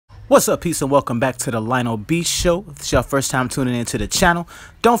What's up, peace, and welcome back to the Lonnie B show. If it's your first time tuning into the channel,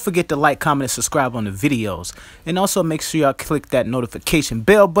 don't forget to like, comment, and subscribe on the videos. And also make sure y'all click that notification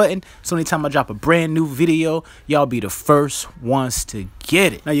bell button so anytime I drop a brand new video, y'all be the first ones to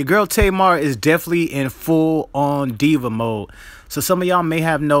get it. Now, your girl Tamar is definitely in full-on diva mode. So some of y'all may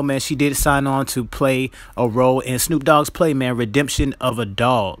have known, man, she did sign on to play a role in Snoop Dogg's play, man, Redemption of a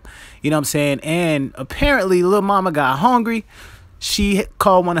Dog. You know what I'm saying? And apparently, Lil Mama got hungry. She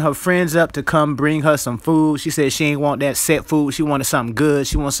called one of her friends up to come bring her some food. She said she ain't want that set food. She wanted something good.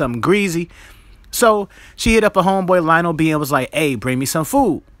 She wanted something greasy. So she hit up a homeboy, Lonnie B, and was like, hey, bring me some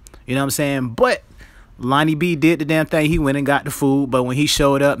food. You know what I'm saying? But Lonnie B did the damn thing. He went and got the food. But when he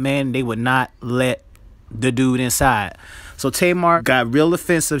showed up, man, they would not let the dude inside. So Tamar got real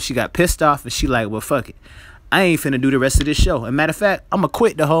offensive. She got pissed off. And she like, well, fuck it. I ain't finna do the rest of this show. And matter of fact, I'm going to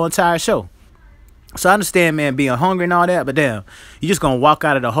quit the whole entire show. So I understand, man, being hungry and all that, but damn, you just going to walk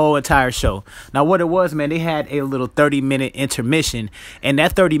out of the whole entire show. Now, what it was, man, they had a little 30-minute intermission, and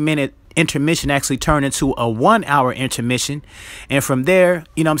that 30-minute intermission actually turned into a 1-hour intermission. And from there,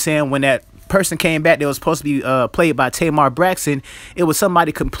 you know what I'm saying, when that person came back that was supposed to be played by Tamar Braxton, it was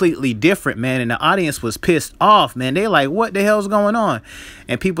somebody completely different, man, and the audience was pissed off, man. They like, what the hell's going on?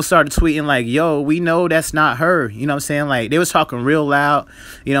 And people started tweeting like, yo, we know that's not her. You know what I'm saying? Like, they was talking real loud,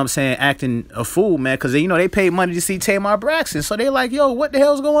 you know what I'm saying, acting a fool, man, because, you know, they paid money to see Tamar Braxton. So they like, yo, what the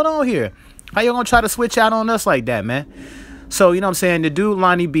hell's going on here? How you gonna try to switch out on us like that, man? So, you know what I'm saying, the dude,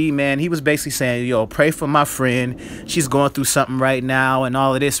 Lonnie B, man, he was basically saying, yo, pray for my friend. She's going through something right now and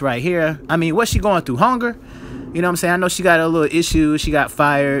all of this right here. I mean, what's she going through? Hunger? You know what I'm saying? I know she got a little issue. She got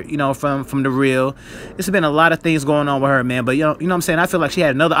fired, you know, from the real. There's been a lot of things going on with her, man. But, you know what I'm saying? I feel like she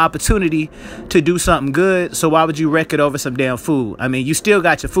had another opportunity to do something good. So why would you wreck it over some damn food? I mean, you still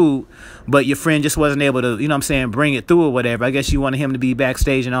got your food, but your friend just wasn't able to, you know what I'm saying, bring it through or whatever. I guess you wanted him to be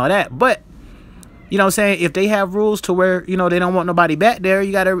backstage and all that. But you know what I'm saying? If they have rules to where, you know, they don't want nobody back there,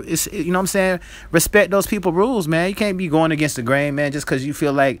 you got to, you know what I'm saying, respect those people's rules, man. You can't be going against the grain, man, just because you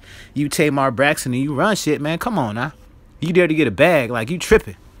feel like you Tamar Braxton and you run shit, man. Come on now. You dare to get a bag. Like, you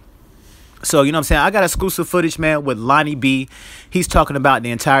tripping. So, you know what I'm saying? I got exclusive footage, man, with Lonnie B. He's talking about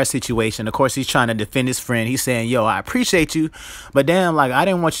the entire situation. Of course, he's trying to defend his friend. He's saying, yo, I appreciate you, but damn, like, I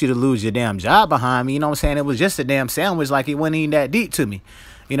didn't want you to lose your damn job behind me. You know what I'm saying? It was just a damn sandwich. Like, it wasn't even that deep to me.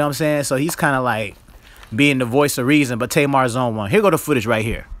 You know what I'm saying? So he's kind of like being the voice of reason, but Tamar's on one. Here go the footage right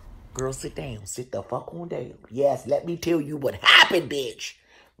here. Girl, sit down. Sit the fuck on down. Yes, let me tell you what happened, bitch.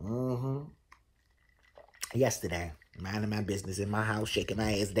 Yesterday, minding my business in my house, shaking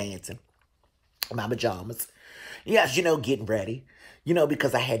my ass, dancing. My pajamas. Yes, you know, getting ready. You know,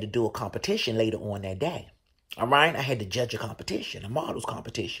 because I had to do a competition later on that day. All right? I had to judge a competition, a models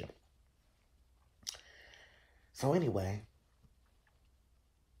competition. So anyway,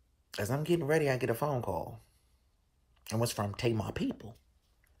 as I'm getting ready, I get a phone call. It was from Tamar people.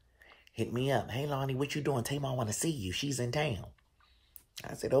 Hit me up. Hey, Lonnie, what you doing? Tamar want to see you. She's in town.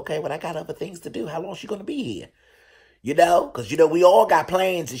 I said, okay, well, I got other things to do. How long she going to be here? You know, because, you know, we all got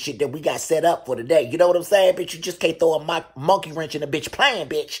plans and shit that we got set up for today. You know what I'm saying, bitch? You just can't throw a monkey wrench in a bitch plan,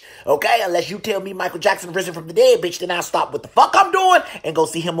 bitch. Okay? Unless you tell me Michael Jackson risen from the dead, bitch, then I'll stop what the fuck I'm doing and go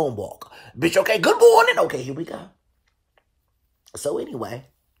see him moonwalk. Bitch, okay? Good morning. Okay, here we go. So anyway,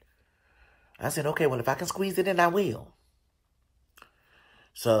 I said, okay, well, if I can squeeze it in, I will.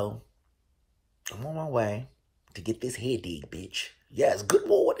 So I'm on my way to get this head dig, bitch. Yes, good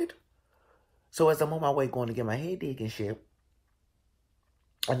morning. So as I'm on my way going to get my head dig and shit,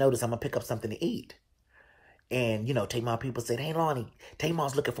 I noticed I'm going to pick up something to eat. And, you know, Tamar people said, hey, Lonnie,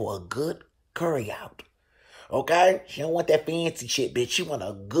 Tamar's looking for a good curry out. Okay? She don't want that fancy shit, bitch. She want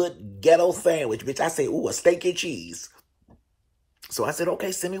a good ghetto sandwich, bitch. I said, ooh, a steak and cheese. So I said,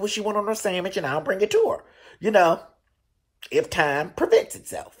 okay, send me what she want on her sandwich and I'll bring it to her. You know, if time prevents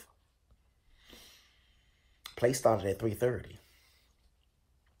itself. Play started at 3:30.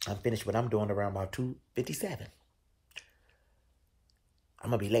 I'm finished what I'm doing around about 2:57. I'm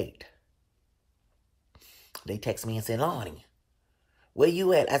going to be late. They text me and said, Lonnie, where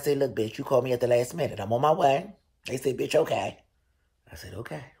you at? I said, look, bitch, you called me at the last minute. I'm on my way. They said, bitch, okay. I said,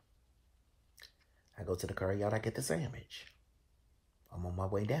 okay. I go to the curry yard. I get the sandwich. I'm on my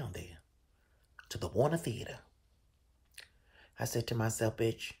way down there to the Warner Theater. I said to myself,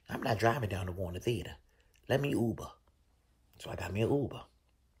 bitch, I'm not driving down to Warner Theater. Let me Uber. So I got me an Uber.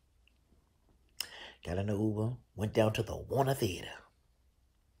 Got in the Uber, went down to the Warner Theater.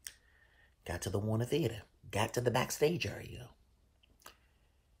 Got to the Warner Theater. Got to the backstage area.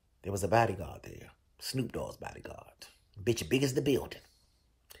 There was a bodyguard there. Snoop Dogg's bodyguard. Bitch, big as the building.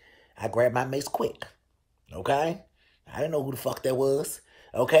 I grabbed my mace quick. Okay? I didn't know who the fuck that was.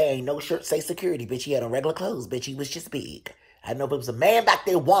 Okay, ain't no shirt say security, bitch. He had on regular clothes, bitch. He was just big. I know if it was a man back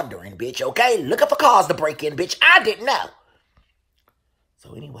there wandering, bitch, okay? Looking for cars to break in, bitch. I didn't know.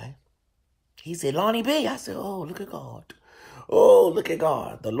 So anyway, he said, Lonnie B. I said, oh, look at God. Oh, look at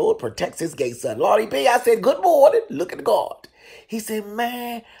God. The Lord protects his gay son. Lonnie B. I said, good morning. Look at God. He said,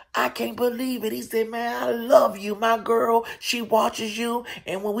 man, I can't believe it. He said, man, I love you, my girl. She watches you.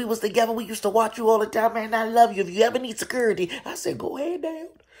 And when we was together, we used to watch you all the time. Man, I love you. If you ever need security, I said, go ahead down.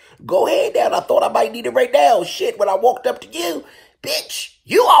 Go ahead down. I thought I might need it right now. Shit, when I walked up to you, bitch,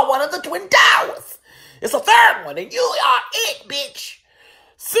 you are one of the Twin Towers. It's a third one, and you are it, bitch.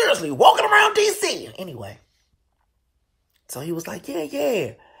 Seriously, walking around D.C. Anyway. So he was like,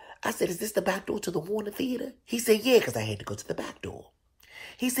 yeah. I said, is this the back door to the Warner Theater? He said, yeah, because I had to go to the back door.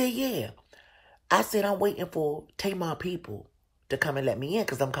 He said, yeah. I said, I'm waiting for Tamar people to come and let me in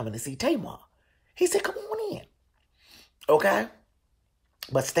because I'm coming to see Tamar. He said, come on in. Okay?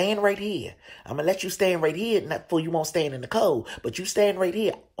 But stand right here. I'm going to let you stand right here, not for you won't stand in the cold, but you stand right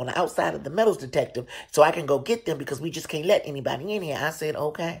here on the outside of the metals detective so I can go get them because we just can't let anybody in here. I said,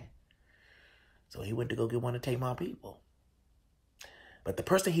 okay. So he went to go get one of Tamar people. But the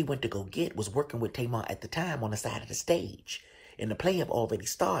person he went to go get was working with Tamar at the time on the side of the stage. And the play have already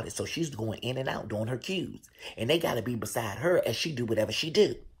started, so she's going in and out doing her cues. And they got to be beside her as she do whatever she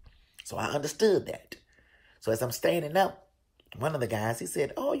do. So I understood that. So as I'm standing up, one of the guys, he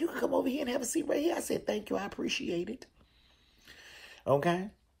said, oh, you can come over here and have a seat right here. I said, thank you, I appreciate it.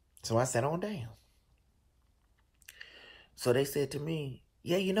 Okay? So I sat on down. So they said to me,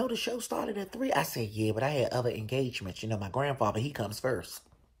 yeah, you know the show started at 3. I said, yeah, but I had other engagements. You know, my grandfather, he comes first.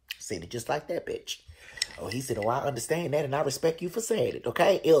 I said it just like that, bitch. Oh, he said, oh, I understand that, and I respect you for saying it,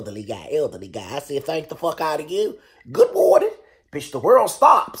 okay? Elderly guy. I said, thank the fuck out of you. Good morning. Bitch, the world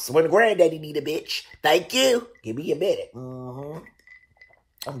stops when the granddaddy need a bitch. Thank you. Give me a minute. I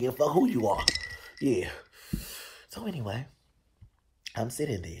don't give a fuck who you are. Yeah. So anyway, I'm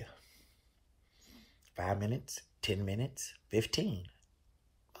sitting there. 5 minutes, 10 minutes, 15.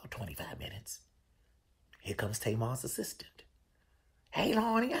 25 minutes. Here comes Tamar's assistant. Hey,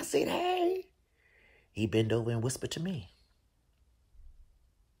 Lonnie. I said, hey. He bent over and whispered to me,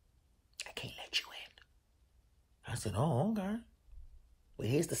 I can't let you in. I said, oh, okay. Well,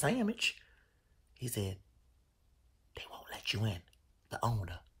 here's the sandwich. He said, they won't let you in. The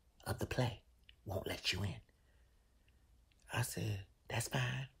owner of the play won't let you in. I said, that's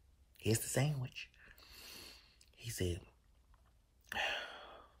fine. Here's the sandwich. He said,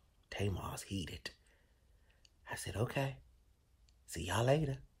 Tamar's heated. I said, okay. See y'all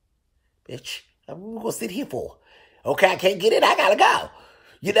later. Bitch, what we gonna sit here for? Okay, I can't get it. I gotta go.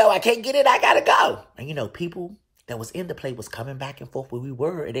 You know, I can't get it. I gotta go. And you know, people that was in the play was coming back and forth where we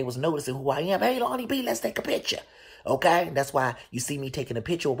were, and they was noticing who I am. Hey, Lonnie B, let's take a picture. Okay? And that's why you see me taking a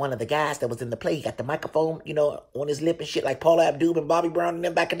picture of one of the guys that was in the play. He got the microphone, you know, on his lip and shit like Paula Abdul and Bobby Brown and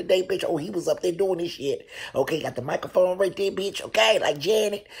them back in the day, bitch. Oh, he was up there doing this shit. Okay, got the microphone right there, bitch. Okay, like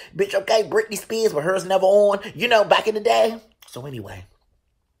Janet. Bitch, okay, Britney Spears, but hers never on. You know, back in the day. So anyway,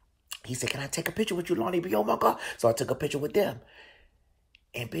 he said, can I take a picture with you, Lonnie B? Oh, my God. So I took a picture with them.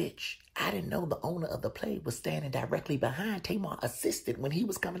 And, bitch, I didn't know the owner of the play was standing directly behind Tamar's assistant when he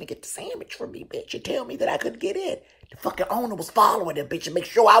was coming to get the sandwich from me, bitch. And tell me that I couldn't get in. The fucking owner was following him, bitch, and make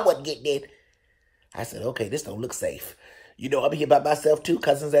sure I wasn't getting in. I said, okay, this don't look safe. You know, I'm here by myself, too.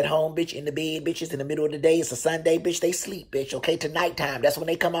 Cousins at home, bitch, in the bed, bitches, in the middle of the day. It's a Sunday, bitch. They sleep, bitch, okay? To nighttime. That's when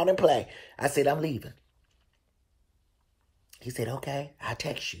they come out and play. I said, I'm leaving. He said, okay, I'll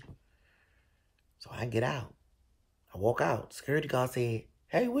text you. So I get out. I walk out. Security guard said,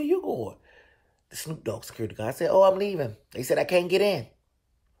 hey, where you going? The Snoop Dogg security guard. I said, oh, I'm leaving. They said I can't get in.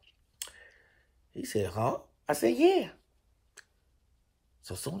 He said, huh? I said, yeah.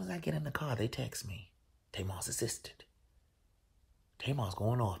 So as soon as I get in the car, they text me. Tamar's assistant. Tamar's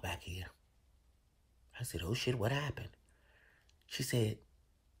going off back here. I said, oh, shit, what happened? She said,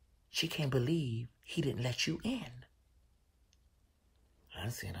 she can't believe he didn't let you in. I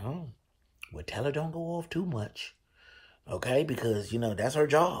said, oh, well, tell her don't go off too much. Okay, because, you know, that's her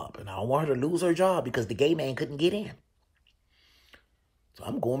job. And I don't want her to lose her job because the gay man couldn't get in. So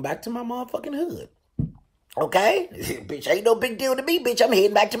I'm going back to my motherfucking hood. Okay? Bitch, ain't no big deal to me, bitch. I'm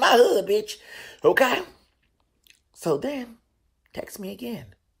heading back to my hood, bitch. Okay? So then, text me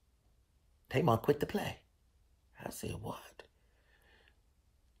again. Tamar quit the play. I said, what?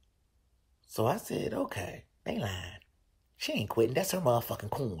 So I said, okay, they lying. She ain't quitting. That's her motherfucking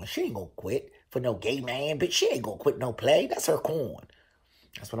corn. She ain't gonna quit for no gay man, bitch. She ain't gonna quit no play. That's her corn.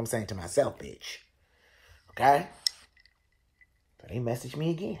 That's what I'm saying to myself, bitch. Okay? So they messaged me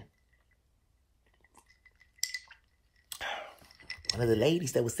again. One of the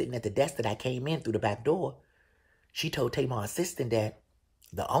ladies that was sitting at the desk that I came in through the back door, she told Tamar's assistant that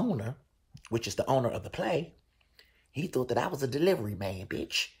the owner, which is the owner of the play, he thought that I was a delivery man,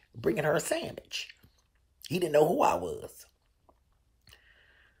 bitch, bringing her a sandwich. He didn't know who I was.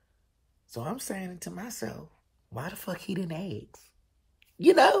 So I'm saying to myself, why the fuck he didn't ask?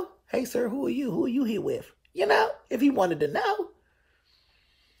 You know, hey, sir, who are you? Who are you here with? You know, if he wanted to know.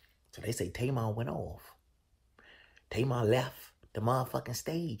 So they say Tamar went off. Tamar left the motherfucking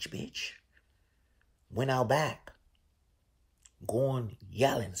stage, bitch. Went out back. Going,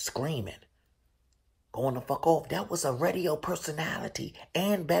 yelling, screaming. Going the fuck off. That was a radio personality.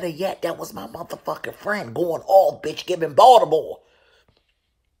 And better yet, that was my motherfucking friend going off, bitch, giving Baltimore.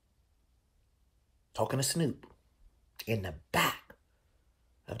 Talking to Snoop in the back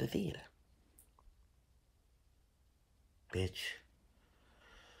of the theater. Bitch.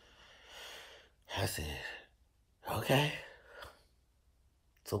 I said, okay.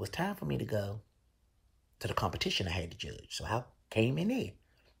 So it was time for me to go to the competition I had to judge. So I came in there,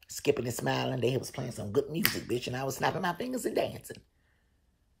 skipping and smiling. They was playing some good music, bitch, and I was snapping my fingers and dancing.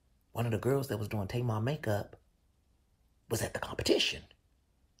 One of the girls that was doing Tamar makeup was at the competition.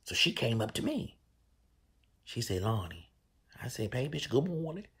 So she came up to me. She said, Lonnie. I said, hey, bitch, good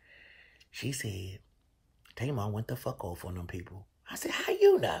morning. She said, Tamar went the fuck off on them people. I said, how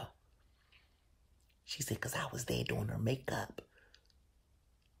you know? She said, because I was there doing her makeup.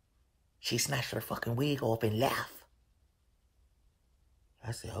 She snatched her fucking wig off and left.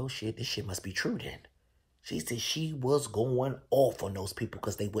 I said, oh shit, this shit must be true then. She said she was going off on those people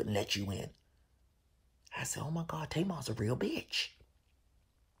because they wouldn't let you in. I said, oh my God, Tamar's a real bitch.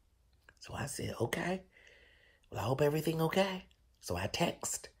 So I said, okay. Well, I hope everything okay. So I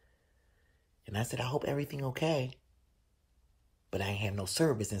text. And I said, I hope everything okay. But I ain't have no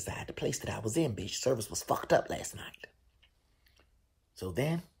service inside the place that I was in, bitch. Service was fucked up last night. So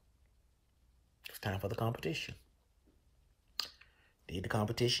then, it was time for the competition. Did the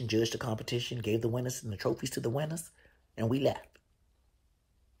competition, judged the competition, gave the winners and the trophies to the winners, and we left.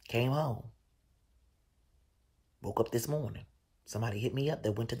 Came home. Woke up this morning. Somebody hit me up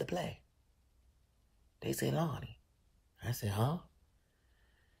that went to the play. They said, Lonnie. I said, huh?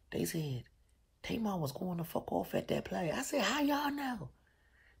 They said, Tamar was going to fuck off at that play. I said, how y'all know?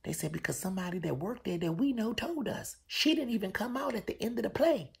 They said, because somebody that worked there that we know told us. She didn't even come out at the end of the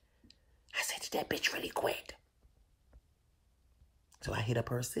play. I said, did that bitch really quit? So I hit up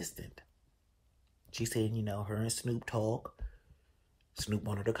her assistant. She said, you know, her and Snoop talk. Snoop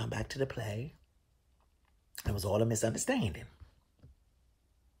wanted her to come back to the play. It was all a misunderstanding.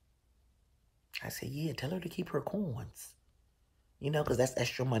 I said, yeah, tell her to keep her coins. You know, because that's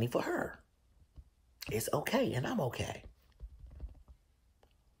extra money for her. It's okay, and I'm okay.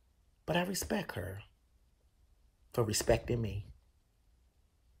 But I respect her for respecting me.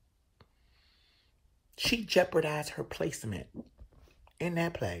 She jeopardized her placement in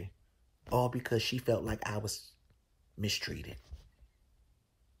that play all because she felt like I was mistreated.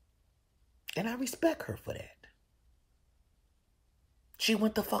 And I respect her for that. She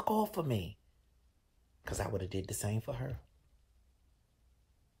went the fuck off for me because I would have did the same for her.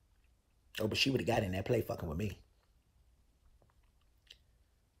 Oh, but she would have got in that play fucking with me.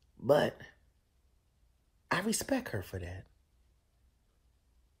 But I respect her for that.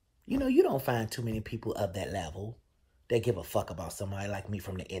 You know, you don't find too many people of that level that give a fuck about somebody like me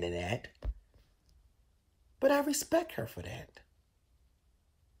from the internet. But I respect her for that.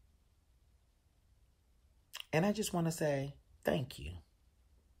 And I just want to say thank you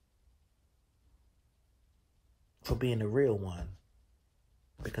for being the real one.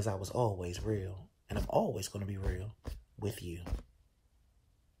 Because I was always real. And I'm always going to be real with you.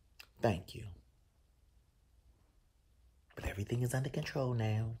 Thank you. But everything is under control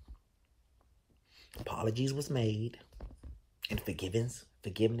now. Apologies was made. And forgiveness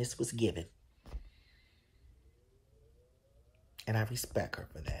was given. And I respect her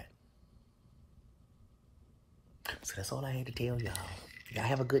for that. So that's all I had to tell y'all. Y'all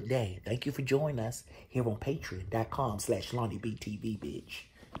have a good day. Thank you for joining us here on patreon.com/LonnieBTV, bitch.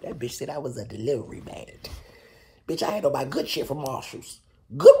 That bitch said I was a delivery man. Bitch, I had all my good shit from Marshalls.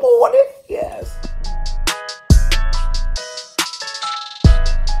 Good morning. Yes.